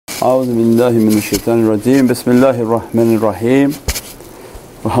أعوذ بالله من الشيطان الرجيم. بسم الله الرحمن الرحيم.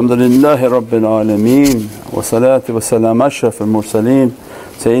 الحمد لله رب العالمين، والصلاة والسلام أشرف المرسلين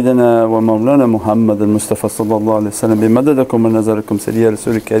سيدنا ومولانا محمد المصطفى صلى الله عليه وسلم. بمددكم ونظركم سيدي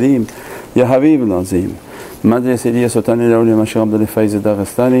رسول الكريم يا حبيب العظيم. مدد سيدي سلطان الأولياء مشيخ عبد الفيض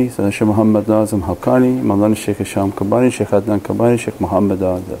داغستاني، سيدنا الشيخ محمد ناظم حقاني، مولانا الشيخ هشام كباني، شيخ عدنان كباني، شيخ محمد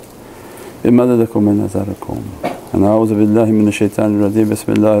عادل. بمددكم ونظركم. أنا أعوذ بالله من الشيطان الرجيم.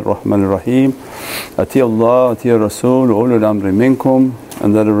 بسم الله الرحمن الرحيم. أطيعوا الله أطيعوا الرسول وأولي الأمر منكم.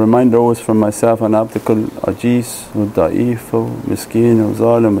 And that a reminder always from myself and abdikul ajiz wa da'if wa miskeen wa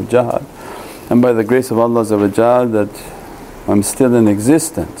zalim wa jahal, and by the grace of Allah that I'm still in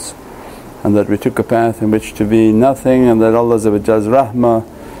existence, and that we took a path in which to be nothing, and that Allah's rahmah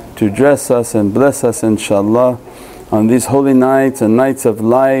to dress us and bless us inshaAllah on these holy nights and nights of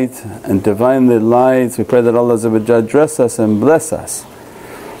light and divinely lights. We pray that Allah dress us and bless us.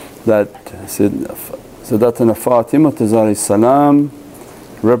 That Sayyidatuna Fatimah Zahra salam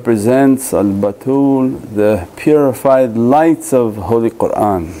represents al-Batul, the purified lights of Holy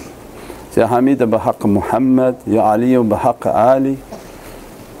Qur'an. Ya Hamida bihaqq Muhammad, Ya Aliyu bihaqq Ali,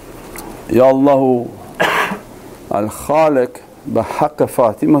 Ya Allahu al-Khaliq bihaqq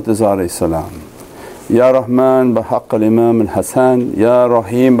Fatimah Zahra salam, Ya Rahman bihaqq al-Imam al-Hasan, Ya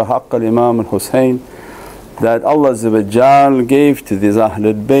Rahim bihaqq al-Imam al-Husayn. That Allah gave to these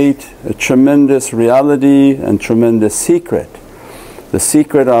Ahlul Bayt a tremendous reality and tremendous secret. The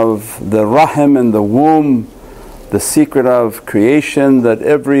secret of the rahim and the womb, the secret of creation, that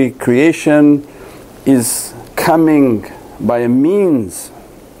every creation is coming by a means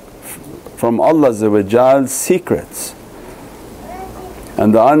from Allah's secrets.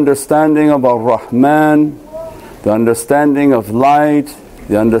 And the understanding of Ar-Rahman, the understanding of light,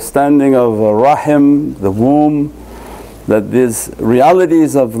 the understanding of rahim, the womb, that these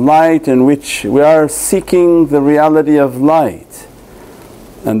realities of light in which we are seeking the reality of light.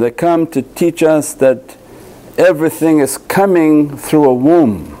 And they come to teach us that everything is coming through a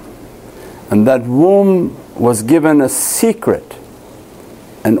womb, and that womb was given a secret,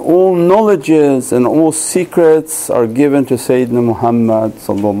 and all knowledges and all secrets are given to Sayyidina Muhammad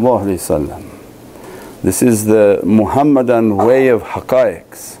sallallahu alaihi wasallam. This is the Muhammadan way of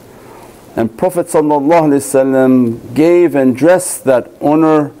haqqaiqs, and Prophet sallallahu alaihi wasallam gave and dressed that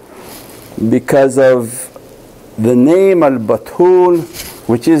honour because of the name al-Batul,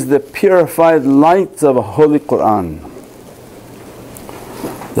 which is the purified lights of Holy Qur'an,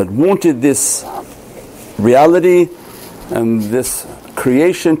 that wanted this reality and this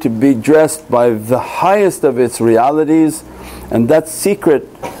creation to be dressed by the highest of its realities, and that secret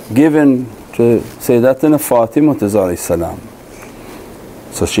given to Sayyidatuna Fatimah Zahra salam.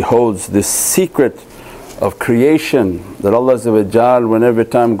 So she holds this secret of creation, that Allah whenever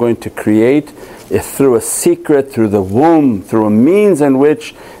time going to create is through a secret, through the womb, through a means in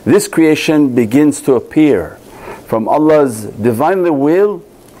which this creation begins to appear. From Allah's Divinely will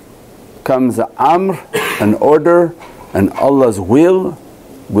comes amr, an order, and Allah's will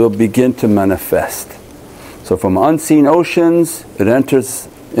begin to manifest. So from unseen oceans it enters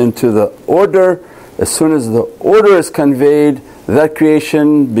into the order. As soon as the order is conveyed, that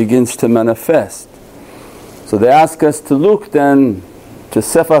creation begins to manifest. So they ask us to look then to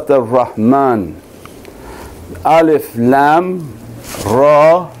Sifat ar-Rahman, Alif, Lam,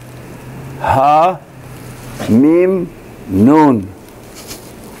 Ra, Ha, Mim, Noon.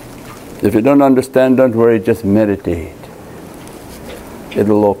 If you don't understand, don't worry, just meditate.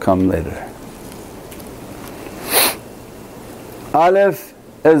 It'll all come later. Alif,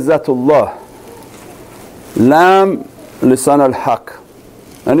 Izzatullah. Lam, Lisan al-Haq.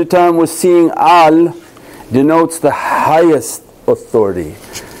 Anytime we're seeing Al denotes the highest authority,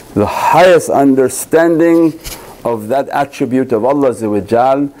 the highest understanding of that attribute of Allah.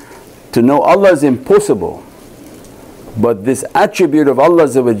 To know Allah is impossible, but this attribute of Allah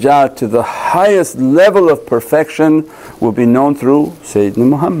to the highest level of perfection will be known through Sayyidina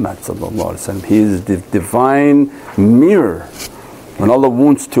Muhammad. He is the divine mirror. When Allah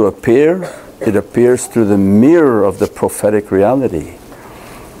wants to appear, it appears through the mirror of the prophetic reality.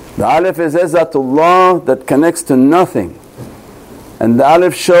 The Alif is Izzatullah, that connects to nothing. And the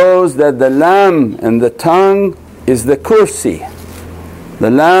Alif shows that the Lam and the tongue is the kursi.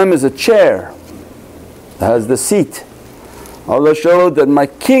 The Lam is a chair that has the seat. Allah showed that my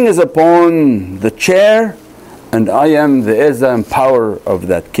king is upon the chair and I am the izzah and power of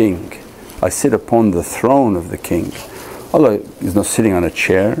that king. I sit upon the throne of the king. Allah is not sitting on a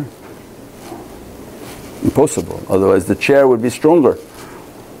chair. Impossible, otherwise the chair would be stronger,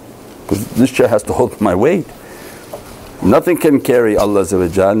 because this chair has to hold my weight. Nothing can carry Allah,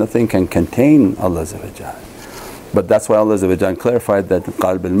 nothing can contain Allah. But that's why Allah clarified that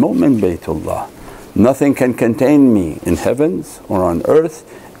Qalb al-Mu'min Baytullah. Nothing can contain me in heavens or on earth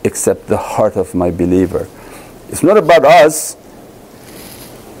except the heart of my believer. It's not about us,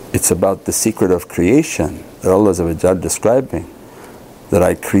 it's about the secret of creation that Allah is describing. That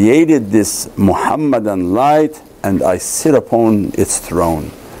I created this Muhammadan light and I sit upon its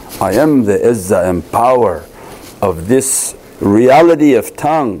throne. I am the izzah and power of this reality of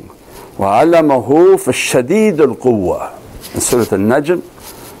tongue. وَعَلَّمَهُ فَالشَّدِيدُ الْقُوَّةِ in Surah Al-Najm,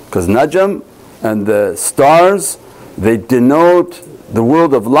 because Najm and the stars, they denote the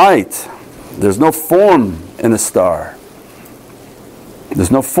world of light. There's no form in a star.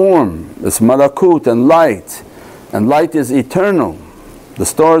 There's no form. It's malakut and light is eternal. The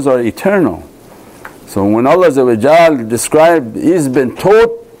stars are eternal. So when Allah described, He's been taught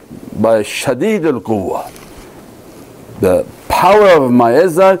by Shadid al-Quwwah. The power of my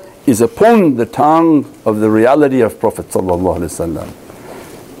izzah is upon the tongue of the reality of Prophet ﷺ.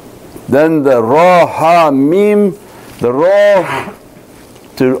 Then the Ra, Ha, Mim, the Ra,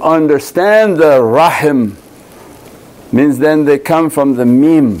 to understand the Rahim means then they come from the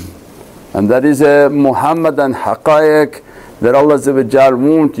Mim, and that is a Muhammadan Haqaiq that Allah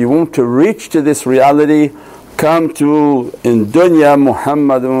you want to reach to this reality, come to in dunya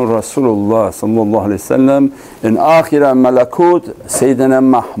Muhammadun Rasulullah sallallahu alaihi wasallam, in akhirah malakut Sayyidina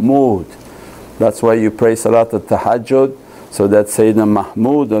Mahmud. That's why you pray Salat al-Tahajjud, so that Sayyidina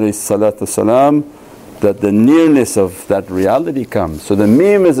Mahmud alayhi salatu salam, that the nearness of that reality comes. So the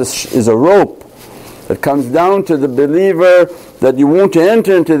Mim is a rope that comes down to the believer that you want to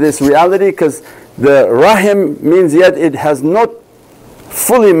enter into this reality, because the Rahim means yet it has not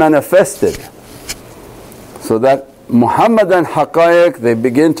fully manifested. So that Muhammadan Haqaiq, they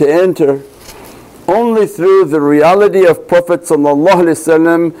begin to enter only through the reality of Prophet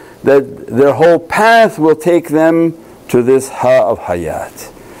ﷺ, that their whole path will take them to this Ha of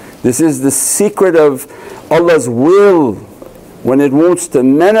Hayat. This is the secret of Allah's will. When it wants to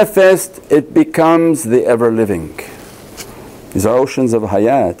manifest, it becomes the ever-living. These are oceans of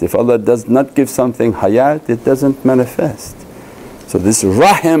Hayat. If Allah does not give something Hayat, it doesn't manifest. So this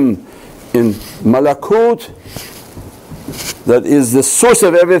Rahim in Malakut, that is the source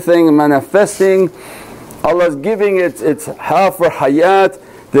of everything manifesting, Allah is giving its Ha for Hayat,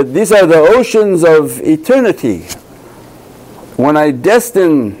 that these are the oceans of eternity. When I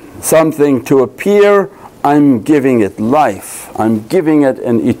destine something to appear, I'm giving it life, I'm giving it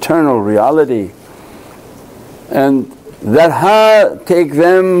an eternal reality. And that Ha take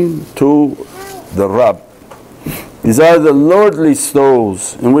them to the Rabb. These are the lordly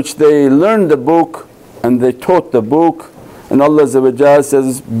souls in which they learned the book and they taught the book, and Allah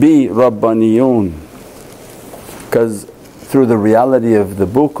says, be Rabbaniyun. Because through the reality of the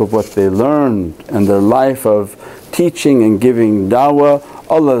book, of what they learned and their life of teaching and giving da'wah,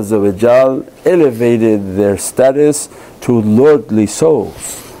 Allah elevated their status to lordly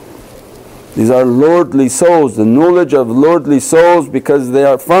souls. These are lordly souls, the knowledge of lordly souls, because they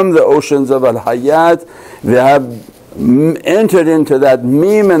are from the oceans of Al-Hayat. They have entered into that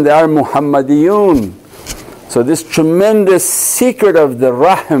Mim and they are Muhammadiyun. So this tremendous secret of the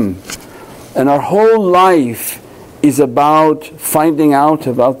Rahim, and our whole life is about finding out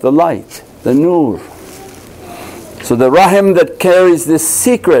about the light, the Nur. So the Rahim that carries this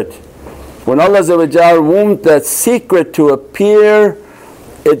secret, when Allah wants that secret to appear,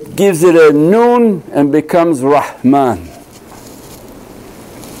 it gives it a noon and becomes Rahman.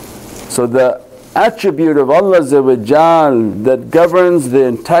 So the attribute of Allah that governs the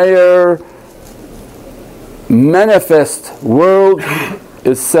entire manifest world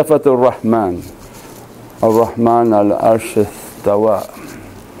is Sifatul Rahman. Ar-Rahman al-Arsh istawa.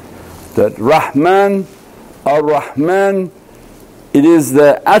 That Rahman, Ar-Rahman, it is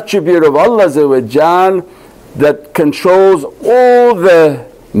the attribute of Allah that controls all the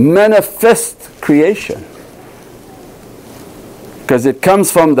manifest creation, because it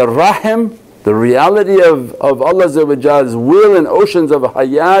comes from the Rahim, the reality of Allah's will and oceans of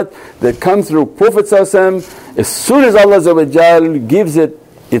Hayat that comes through Prophet. As soon as Allah gives it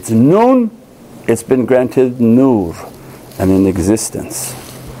its noon, it's been granted Nur and in existence.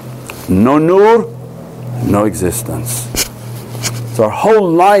 No Nur, no existence. So our whole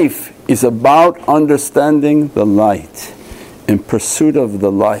life is about understanding the light, in pursuit of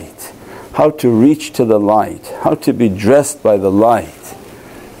the light, how to reach to the light, how to be dressed by the light.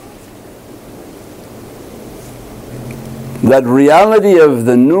 That reality of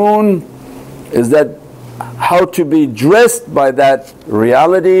the noon is that how to be dressed by that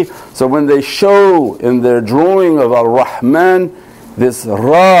reality. So when they show in their drawing of Ar-Rahman, this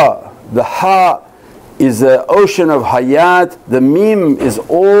Ra, the Ha is an ocean of hayat, the Mim is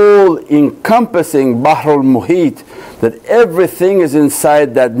all encompassing Bahrul Muhit, that everything is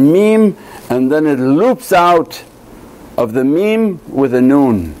inside that Mim, and then it loops out of the Mim with a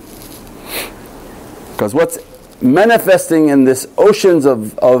Noon. Because what's manifesting in this oceans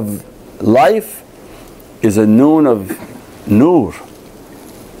of life is a Noon of Noor.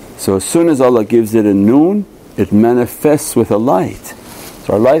 So as soon as Allah gives it a Noon, it manifests with a light.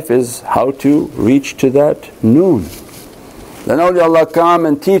 So our life is how to reach to that Noon. Then awliyaullah come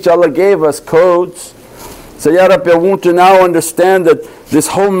and teach. Allah gave us codes. Say, Ya Rabbi, I want to now understand that this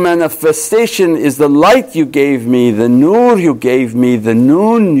whole manifestation is the light you gave me, the Noor you gave me, the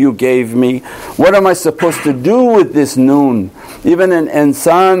Noon you gave me. What am I supposed to do with this Noon? Even in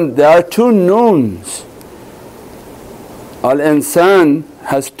insan there are two Noons. Al-insan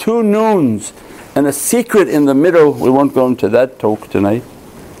has two Noons and a secret in the middle. We won't go into that talk tonight.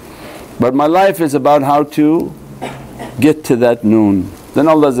 But my life is about how to get to that Noon. Then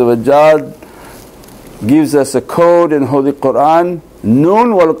Allah gives us a code in Holy Qur'an,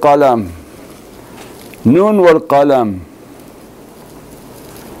 Noon wal Qalam. Noon wal Qalam.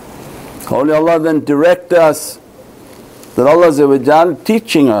 Holy Allah then direct us that Allah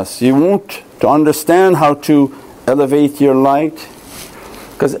teaching us. You want to understand how to elevate your light?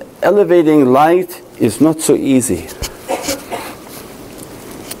 Because elevating light is not so easy.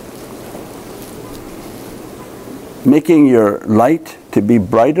 Making your light to be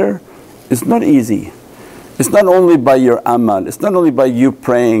brighter is not easy. It's not only by your amal, it's not only by you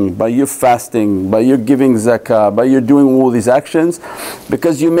praying, by you fasting, by you giving zakah, by you doing all these actions,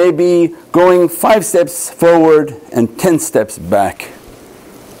 because you may be going 5 steps forward and 10 steps back.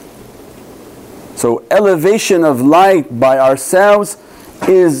 So elevation of light by ourselves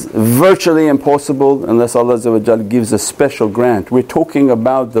is virtually impossible unless Allah gives a special grant. We're talking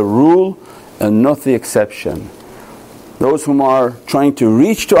about the rule and not the exception. Those whom are trying to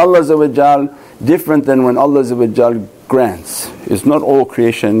reach to Allah different than when Allah grants. It's not all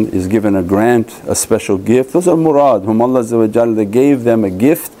creation is given a grant, a special gift. Those are murad whom Allah they gave them a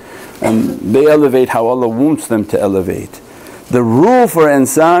gift and they elevate how Allah wants them to elevate. The rule for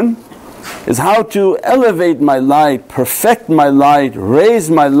insan is how to elevate my light, perfect my light, raise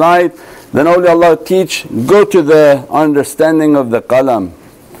my light. Then awliyaullah teach, go to the understanding of the qalam.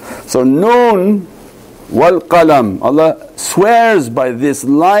 So Noon wal Qalam, Allah swears by this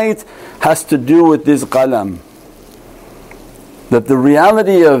light has to do with this qalam. That the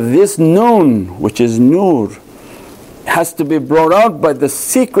reality of this Noon, which is Noor, has to be brought out by the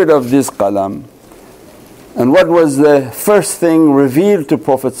secret of this qalam. And what was the first thing revealed to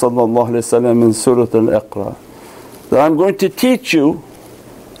Prophet ﷺ in Surah Al-Iqra? That I'm going to teach you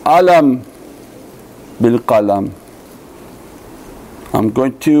alam bil qalam. I'm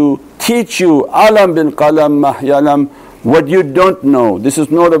going to teach you alam bil qalam mahyalam, what you don't know. This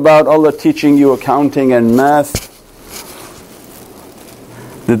is not about Allah teaching you accounting and math.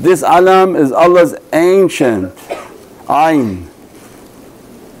 That this alam is Allah's ancient ayn,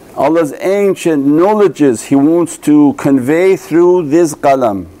 Allah's ancient knowledges He wants to convey through this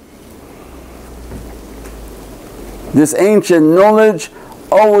qalam. This ancient knowledge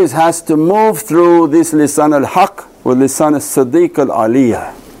always has to move through this lisan al-haq or lisan al-sadiq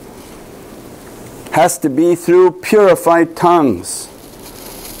al-aliyah. Has to be through purified tongues.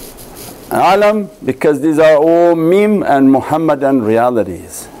 Alam, because these are all Mim and Muhammadan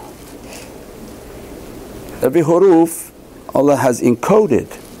realities. Every huruf Allah has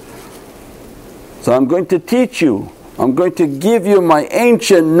encoded. So I'm going to teach you, I'm going to give you my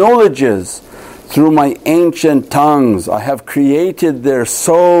ancient knowledges through my ancient tongues. I have created their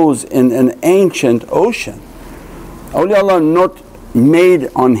souls in an ancient ocean. Awliyaullah not made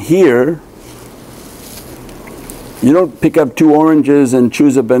on here. You don't pick up 2 oranges and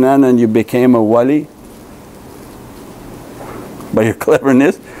choose a banana and you became a wali by your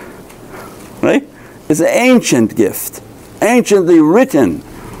cleverness, right? It's an ancient gift, anciently written.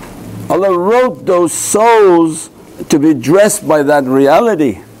 Allah wrote those souls to be dressed by that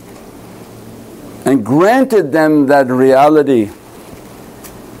reality and granted them that reality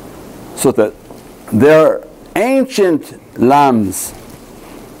so that their ancient lambs,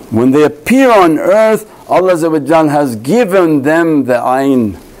 when they appear on earth, Allah has given them the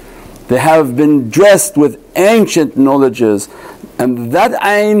ayn. They have been dressed with ancient knowledges, and that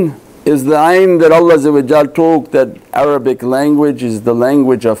ayn is the ayn that Allah talked that Arabic language is the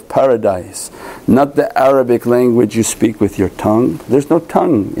language of paradise, not the Arabic language you speak with your tongue. There's no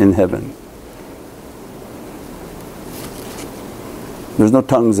tongue in heaven. There's no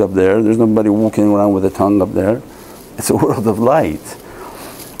tongues up there. There's nobody walking around with a tongue up there. It's a world of light.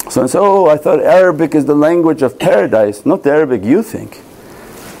 So I said, oh, I thought Arabic is the language of paradise. Not the Arabic you think.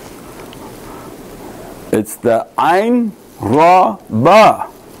 It's the Ain, Ra, Ba.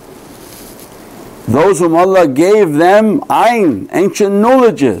 Those whom Allah gave them Ain, ancient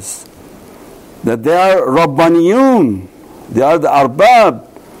knowledges, that they are Rabbaniyun, they are the Arbab.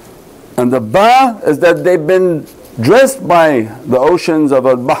 And the Ba is that they've been dressed by the oceans of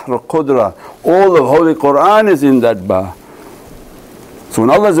Al-Bahr al-Qudra. All of Holy Qur'an is in that Ba. So when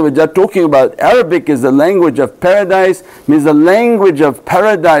Allah is talking about Arabic is the language of paradise, means the language of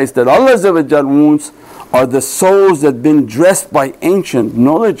paradise that Allah wants are the souls that have been dressed by ancient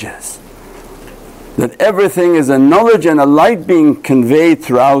knowledges. That everything is a knowledge and a light being conveyed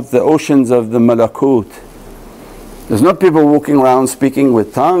throughout the oceans of the malakut. There's not people walking around speaking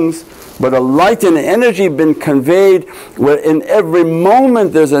with tongues, but a light and energy been conveyed where in every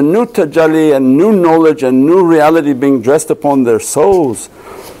moment there's a new tajalli and new knowledge and new reality being dressed upon their souls.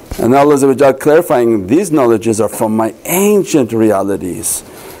 And Allah clarifying, these knowledges are from my ancient realities.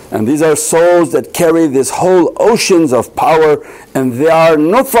 And these are souls that carry this whole oceans of power, and they are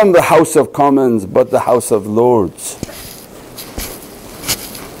not from the House of Commons but the House of Lords.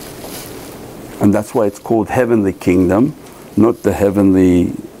 And that's why it's called Heavenly Kingdom, not the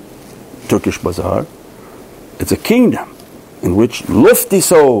heavenly Turkish bazaar. It's a kingdom in which lofty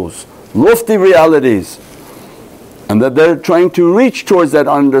souls, lofty realities, and that they're trying to reach towards that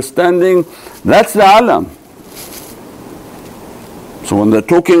understanding. That's the alam. So when they're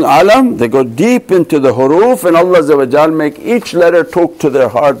talking alam, they go deep into the huruf, and Allah make each letter talk to their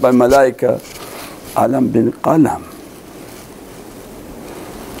heart by malaika. Alam bil qalam.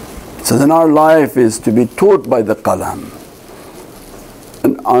 So then our life is to be taught by the qalam.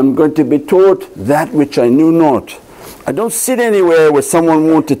 And I'm going to be taught that which I knew not. I don't sit anywhere where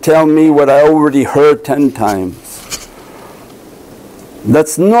someone wants to tell me what I already heard 10 times.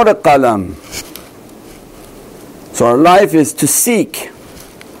 That's not a qalam. So our life is to seek.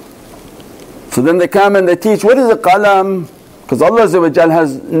 So then they come and they teach, what is a qalam? Because Allah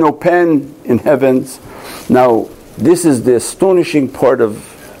has no pen in heavens. Now this is the astonishing part of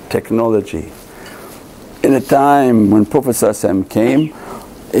technology. In a time when Prophet came,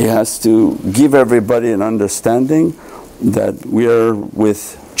 he has to give everybody an understanding that we are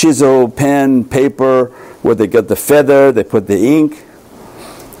with chisel, pen, paper, where they get the feather, they put the ink.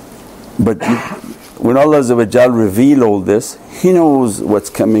 But when Allah reveal all this, He knows what's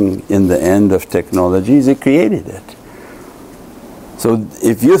coming in the end of technology, He created it. So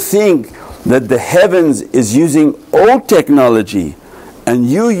if you think that the heavens is using old technology and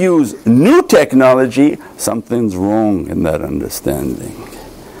you use new technology, something's wrong in that understanding.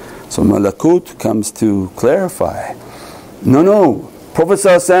 So Malakut comes to clarify, no, Prophet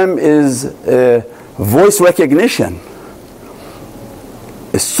is voice recognition.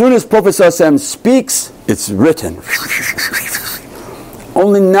 As soon as Prophet speaks, it's written.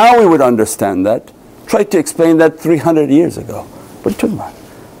 Only now we would understand that. Tried to explain that 300 years ago. What are you talking about?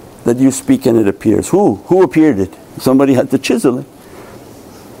 That you speak and it appears. Who appeared it? Somebody had to chisel it.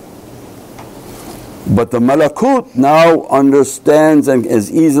 But the malakut now understands and is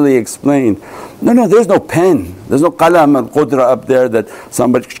easily explained. No, there's no pen. There's no qalam and qudra up there that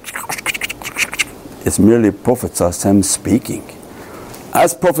somebody… It's merely Prophet speaking.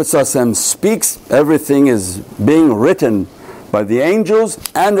 As Prophet speaks, everything is being written by the angels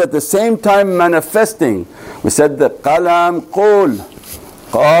and at the same time manifesting. We said that qalam, qul,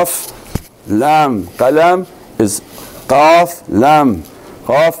 qaf, lam. Qalam is qaf, lam.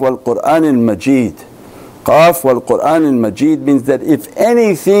 Qaf wal Qur'an al-Majid. Qaf wal Qur'an al-Majid means that if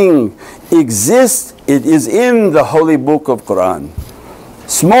anything exists, it is in the holy book of Qur'an.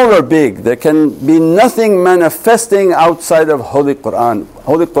 Small or big, there can be nothing manifesting outside of Holy Qur'an.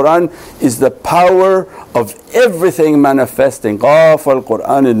 Holy Qur'an is the power of everything manifesting. Qaf wal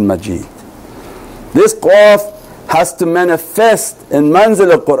Qur'an al-Majid. This qaf has to manifest in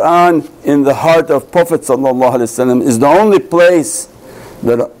manzil al-Qur'an in the heart of Prophet is the only place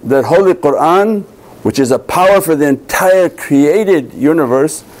that Holy Qur'an, which is a power for the entire created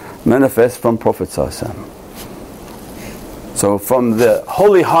universe, manifests from Prophet. So from the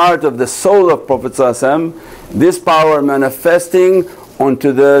holy heart of the soul of Prophet this power manifesting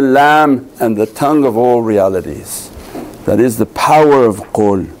onto the lam and the tongue of all realities. That is the power of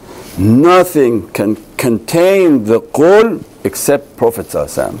qul. Nothing can contain the qul except Prophet.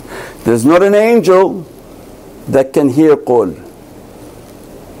 There's not an angel that can hear qul.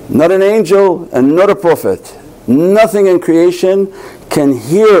 Not an angel and not a prophet. Nothing in creation can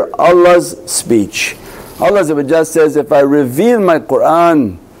hear Allah's speech. Allah says, if I reveal my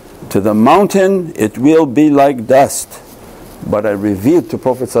Qur'an to the mountain, it will be like dust, but I reveal to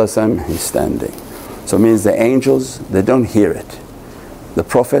Prophet ﷺ, he's standing. So it means the angels, they don't hear it. The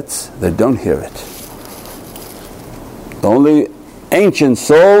prophets, they don't hear it. The only ancient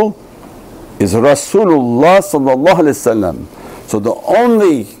soul is Rasulullah sallallahu alaihi wasallam. So the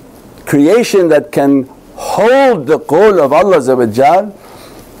only creation that can hold the qawl of Allah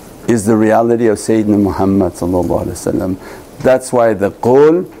is the reality of Sayyidina Muhammad sallallahu alaihi wasallam. That's why the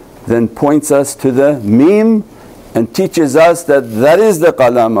qawl then points us to the meme and teaches us that that is the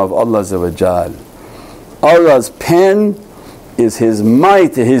qalam of Allah. Allah's pen is His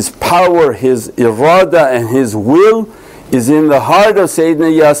might, His power, His irada and His will is in the heart of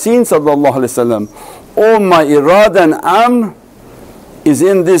Sayyidina Yasin sallallahu alaihi wasallam. All my irada and amr is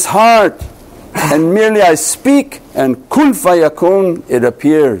in this heart, and merely I speak and kun fayakun, it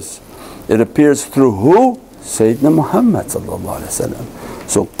appears. It appears through who? Sayyidina Muhammad sallallahu alaihi wasallam.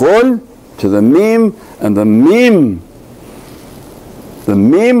 So qul to the meme, and the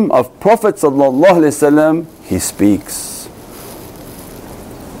meme of Prophet sallallahu alaihi wasallam, he speaks.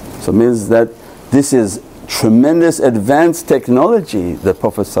 So it means that this is tremendous advanced technology that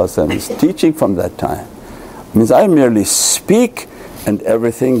Prophet ﷺ is teaching from that time. It means I merely speak and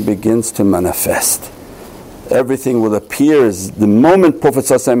everything begins to manifest. Everything will appear the moment Prophet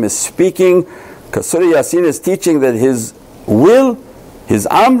ﷺ is speaking, because Surah Yasin is teaching that his will, his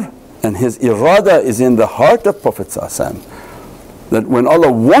amr and his irada is in the heart of Prophet ﷺ. That when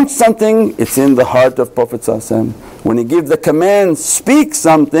Allah wants something, it's in the heart of Prophet ﷺ. When He gives the command, speak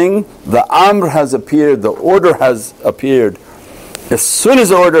something, the amr has appeared, the order has appeared. As soon as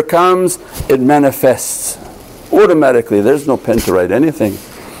the order comes, it manifests automatically. There's no pen to write anything.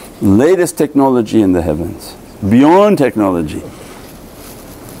 Latest technology in the heavens, beyond technology.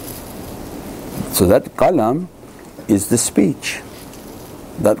 So that qalam is the speech.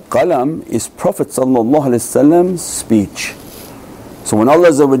 That qalam is Prophet ﷺ's speech. So when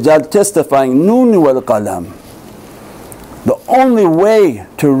Allah testifying, Noon wal qalam, the only way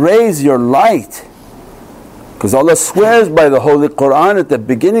to raise your light, because Allah swears by the Holy Qur'an at the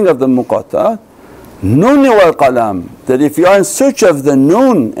beginning of the Muqatta'at, Noon wal qalam, that if you are in search of the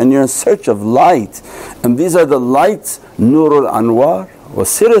noon and you're in search of light, and these are the lights, Nurul Anwar wa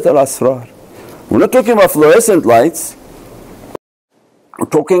Sirat al Asrar. We're not talking about fluorescent lights, we're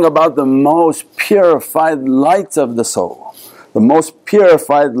talking about the most purified lights of the soul, the most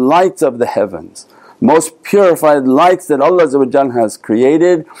purified lights of the heavens, most purified lights that Allah has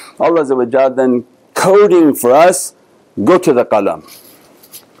created. Allah then coding for us, go to the qalam.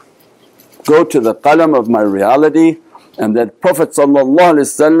 Go to the qalam of my reality, and that Prophet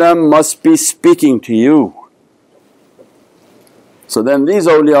must be speaking to you. So then these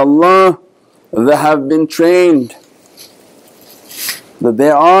awliyaullah, they have been trained, that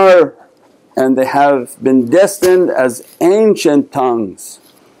they are and they have been destined as ancient tongues.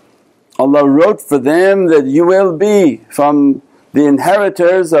 Allah wrote for them that you will be from the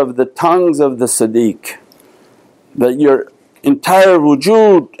inheritors of the tongues of the Siddiq, that your entire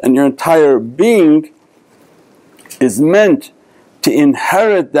wujud and your entire being is meant to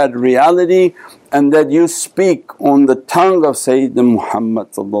inherit that reality, and that you speak on the tongue of Sayyidina Muhammad.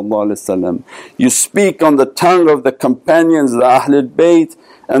 You speak on the tongue of the companions, the Ahlul Bayt,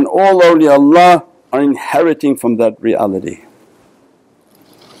 and all awliyaullah are inheriting from that reality.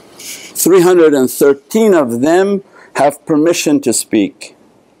 313 of them have permission to speak.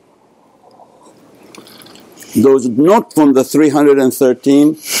 Those not from the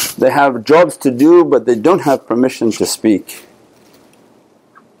 313, they have jobs to do but they don't have permission to speak.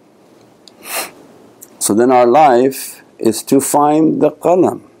 So then our life is to find the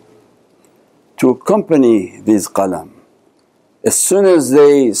qalam, to accompany these qalam. As soon as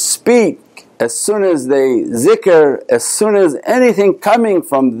they speak, as soon as they zikr, as soon as anything coming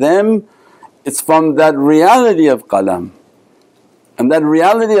from them, it's from that reality of qalam. And that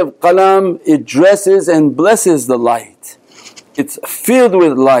reality of qalam, it dresses and blesses the light. It's filled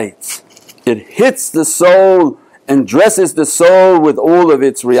with light. It hits the soul and dresses the soul with all of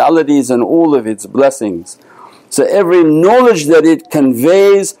its realities and all of its blessings. So every knowledge that it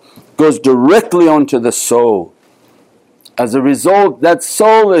conveys goes directly onto the soul. As a result, that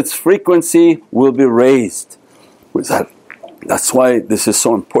soul, its frequency will be raised. That's why this is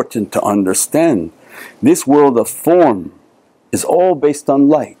so important to understand. This world of form is all based on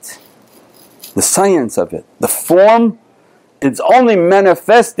light, the science of it. The form, it's only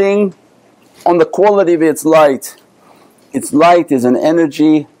manifesting on the quality of its light. Its light is an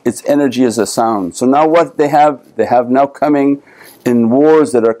energy, its energy is a sound. So now what they have now coming in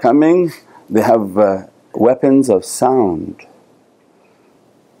wars that are coming, they have weapons of sound,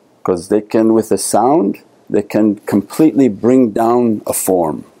 because they can, with the sound they can completely bring down a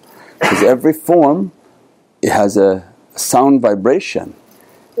form, because every form it has a sound vibration.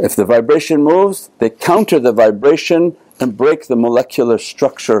 If the vibration moves, they counter the vibration and break the molecular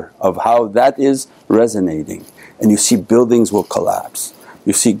structure of how that is resonating, and you see buildings will collapse,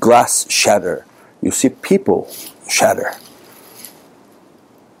 you see glass shatter, you see people shatter.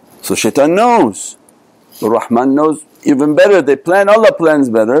 So shaitan knows, the Rahman knows even better, they plan, Allah plans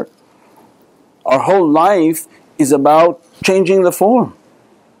better. Our whole life is about changing the form.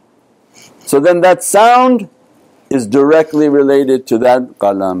 So then that sound is directly related to that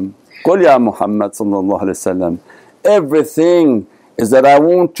qalam. Qul ya Muhammad sallallahu alayhi wa sallam, everything is that I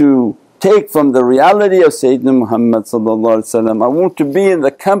want to take from the reality of Sayyidina Muhammad sallallahu alayhi wa sallam. I want to be in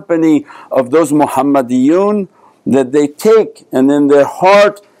the company of those Muhammadiyun, that they take, and in their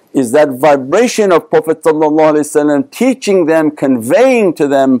heart is that vibration of Prophet sallallahu alayhi wa sallam, teaching them, conveying to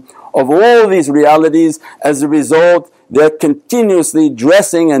them of all these realities. As a result they're continuously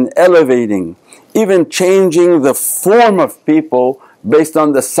dressing and elevating, even changing the form of people based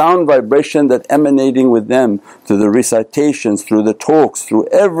on the sound vibration that emanating with them, through the recitations, through the talks, through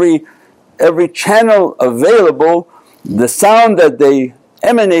every channel available. The sound that they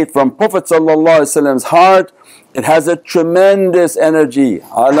emanate from Prophet's heart, it has a tremendous energy.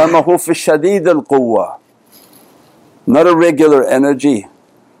 Alamahu fi shadid al-quwwa, not a regular energy.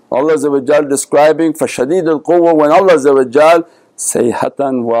 Allah describing for shadid al-quwwa, when Allah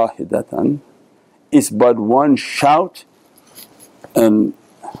sayhatan wahidatan, is but one shout, and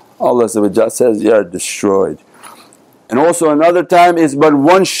Allah says, you are destroyed. And also another time is but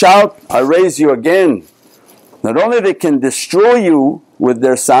one shout, I raise you again. Not only they can destroy you with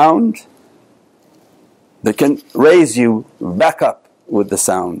their sound, they can raise you back up with the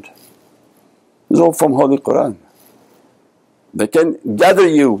sound. This is all from Holy Qur'an. They can gather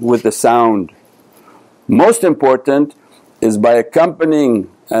you with the sound. Most important is by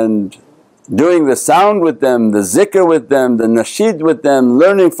accompanying and doing the sound with them, the zikr with them, the nasheed with them,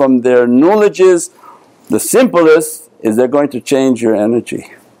 learning from their knowledges. The simplest is they're going to change your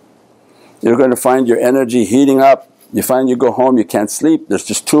energy. You're going to find your energy heating up. You find you go home, you can't sleep, there's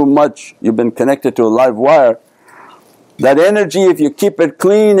just too much, you've been connected to a live wire. That energy, if you keep it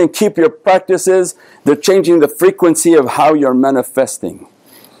clean and keep your practices, they're changing the frequency of how you're manifesting.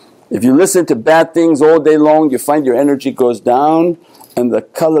 If you listen to bad things all day long, you find your energy goes down and the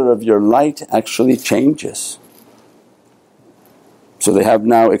color of your light actually changes. So they have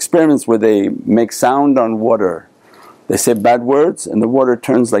now experiments where they make sound on water. They say bad words and the water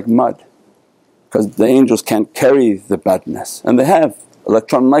turns like mud, because the angels can't carry the badness. And they have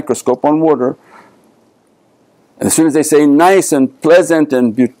electron microscope on water. And as soon as they say nice and pleasant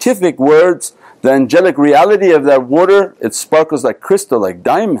and beatific words, the angelic reality of that water, it sparkles like crystal, like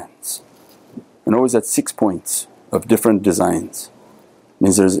diamonds, and always at 6 points of different designs.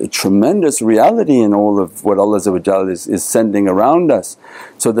 Means there's a tremendous reality in all of what Allah is sending around us.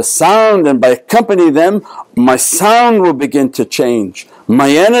 So the sound, and by accompanying them, my sound will begin to change, my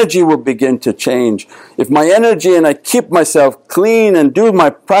energy will begin to change. If my energy and I keep myself clean and do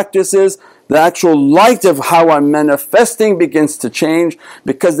my practices, the actual light of how I'm manifesting begins to change,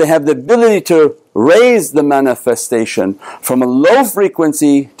 because they have the ability to raise the manifestation from a low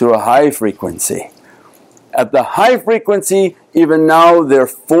frequency to a high frequency. At the high frequency, even now their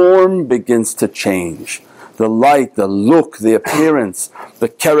form begins to change. The light, the look, the appearance, the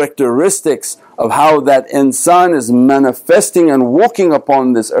characteristics of how that insan is manifesting and walking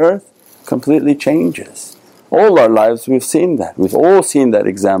upon this earth completely changes. All our lives we've seen that, we've all seen that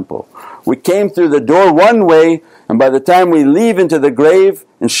example. We came through the door one way, and by the time we leave into the grave,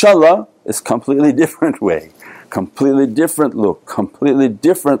 inshaAllah, it's completely different way. Completely different look, completely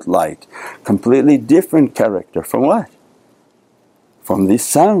different light, completely different character. From what? From these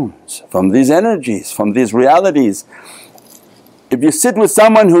sounds, from these energies, from these realities. If you sit with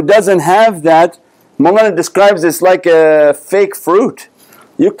someone who doesn't have that, Mawlana describes this like a fake fruit.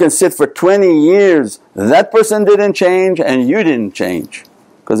 You can sit for 20 years, that person didn't change and you didn't change,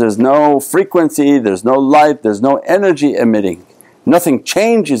 because there's no frequency, there's no light, there's no energy emitting. Nothing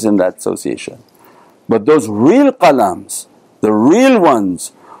changes in that association. But those real qalams, the real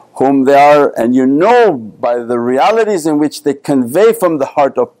ones whom they are, and you know by the realities in which they convey from the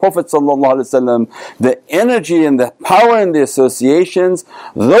heart of Prophet the energy and the power and the associations,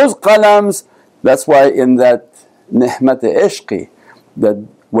 those qalams, that's why in that ni'mat-e-ishqi, that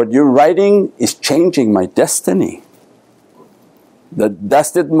what you're writing is changing my destiny. That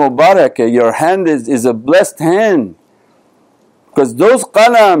dastit mubarak, your hand is a blessed hand. Because those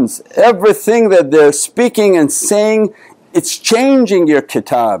qalams, everything that they're speaking and saying, it's changing your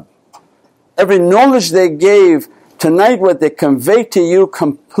kitab. Every knowledge they gave, tonight what they conveyed to you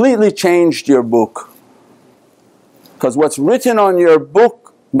completely changed your book. Because what's written on your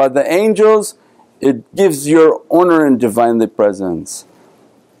book by the angels, it gives your honor in Divinely Presence.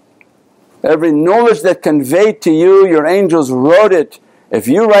 Every knowledge that conveyed to you, your angels wrote it. If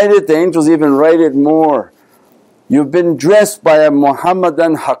you write it, the angels even write it more. You've been dressed by a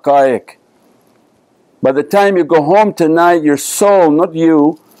Muhammadan haqqaiq. By the time you go home tonight, your soul, not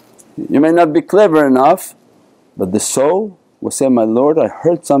you may not be clever enough, but the soul will say, my Lord, I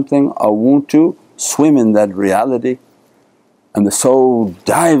heard something, I want to swim in that reality. And the soul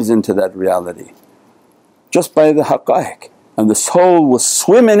dives into that reality just by the haqqaiq, and the soul will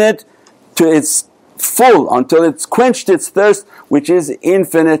swim in it to its full until it's quenched its thirst, which is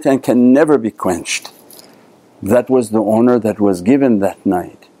infinite and can never be quenched. That was the honor that was given that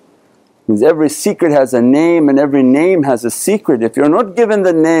night. Because every secret has a name and every name has a secret. If you're not given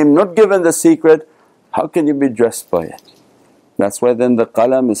the name, not given the secret, how can you be dressed by it? That's why then the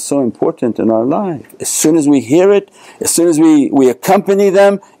qalam is so important in our life. As soon as we hear it, as soon as we accompany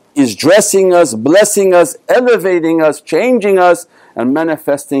them, is dressing us, blessing us, elevating us, changing us and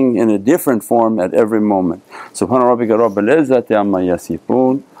manifesting in a different form at every moment. Subhana rabbika rabbil izzati amma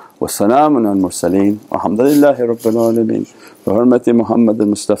yasifoon wa salaamun al mursaleen walhamdulillahi rabbil alameen bi hurmati Muhammad al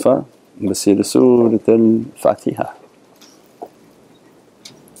Mustafa bi siri Surat al Fatiha.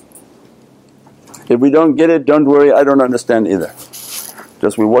 If we don't get it, don't worry, I don't understand either.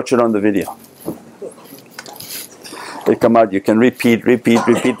 Just we watch it on the video. It come out, you can repeat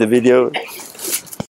the video.